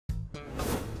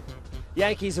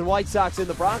Yankees and White Sox in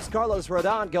the Bronx. Carlos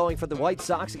Rodon going for the White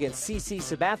Sox against CC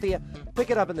Sabathia. Pick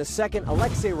it up in the second.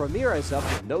 Alexei Ramirez up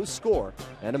with no score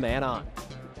and a man on.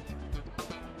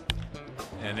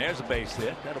 And there's a base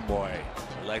hit. That a boy.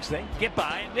 Alexei, get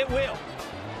by, and it will.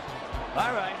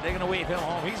 All right, they're going to wave him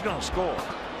home. He's going to score.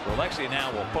 So Alexei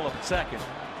now will pull up at second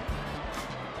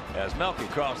as Melky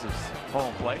crosses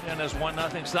home plate, and there's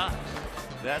 1-0 Sox.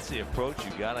 That's the approach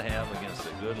you got to have against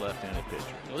a good left-handed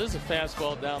pitcher. Well, this is a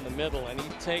fastball down the middle, and he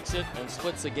takes it and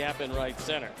splits the gap in right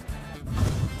center.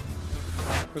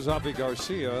 Cruzave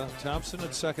Garcia, Thompson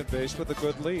at second base with a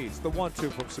good lead. The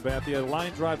 1-2 from Sabathia.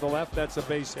 Line drive to left. That's a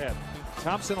base hit.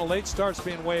 Thompson, a late start's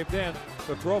being waved in.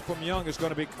 The throw from Young is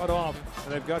going to be cut off,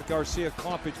 and they've got Garcia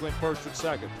caught between first and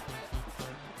second.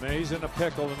 He's in a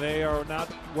pickle, and they are not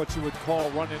what you would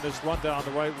call running this rundown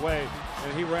the right way.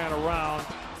 And he ran around.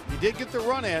 He did get the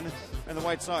run in, and the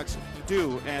White Sox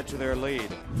do add to their lead.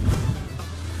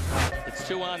 It's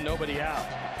 2 on, nobody out.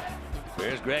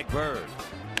 There's Greg Bird.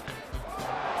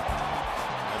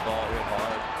 That ball hit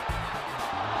hard.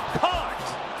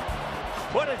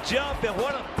 Caught! What a jump and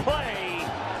what a play.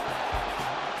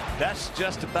 That's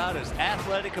just about as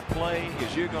athletic a play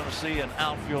as you're going to see an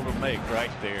outfielder make right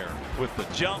there. With the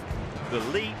jump, the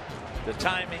leap, the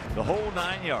timing, the whole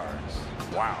 9 yards.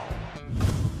 Wow.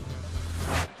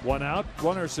 1 out.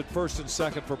 Runners at first and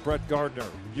second for Brett Gardner.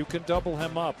 You can double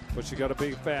him up, but you got to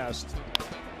be fast.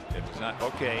 If it's not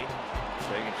okay,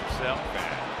 take it yourself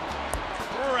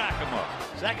and rack him up.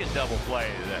 Second double play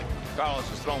that Carlos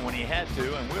has thrown when he had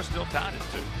to, and we're still tied at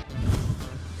 2.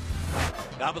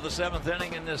 Top of the 7th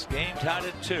inning in this game, tied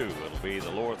at 2. It'll be the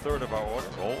lower third of our order.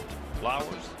 Holt,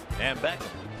 Flowers, and Beckham.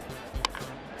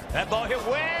 That ball hit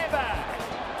way back.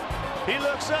 He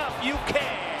looks up. You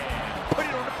can put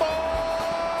it on the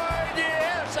board.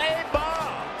 Yes, a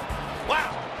bomb.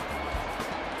 Wow.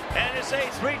 And it's a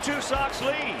 3-2 Sox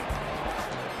lead.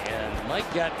 And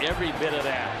Mike got every bit of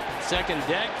that. Second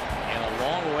deck and a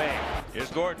long way. Here's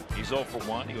Gordon. He's 0 for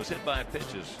 1. He was hit by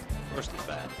pitches first at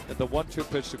bat. At the 1-2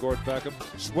 pitch to Gordon Beckham.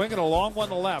 Swinging a long one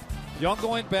to left. Young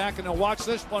going back, and now watch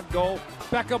this one go.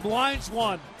 Beckham lines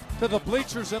one to the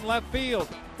bleachers in left field.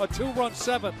 A 2-run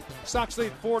 7th. Sox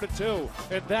lead 4-2.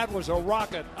 And that was a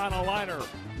rocket on a liner.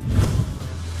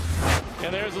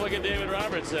 And there's a look at David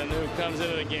Robertson, who comes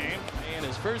into the game and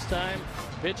his first time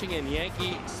pitching in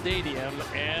Yankee Stadium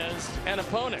as an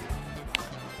opponent.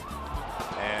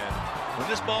 And when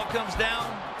this ball comes down,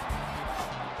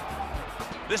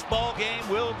 this ball game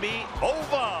will be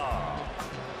over.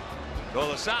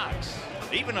 So the Sox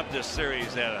even up this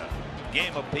series at a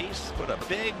game apiece, put a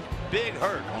big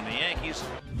hurt on the Yankees.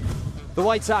 The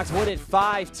White Sox win it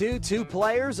 5-2. 2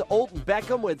 players, Olt and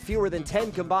Beckham, with fewer than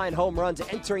 10 combined home runs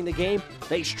entering the game.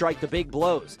 They strike the big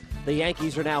blows. The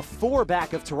Yankees are now 4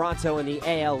 back of Toronto in the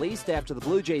AL East after the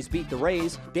Blue Jays beat the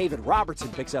Rays. David Robertson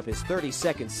picks up his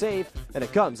 32nd save, and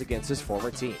it comes against his former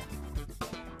team.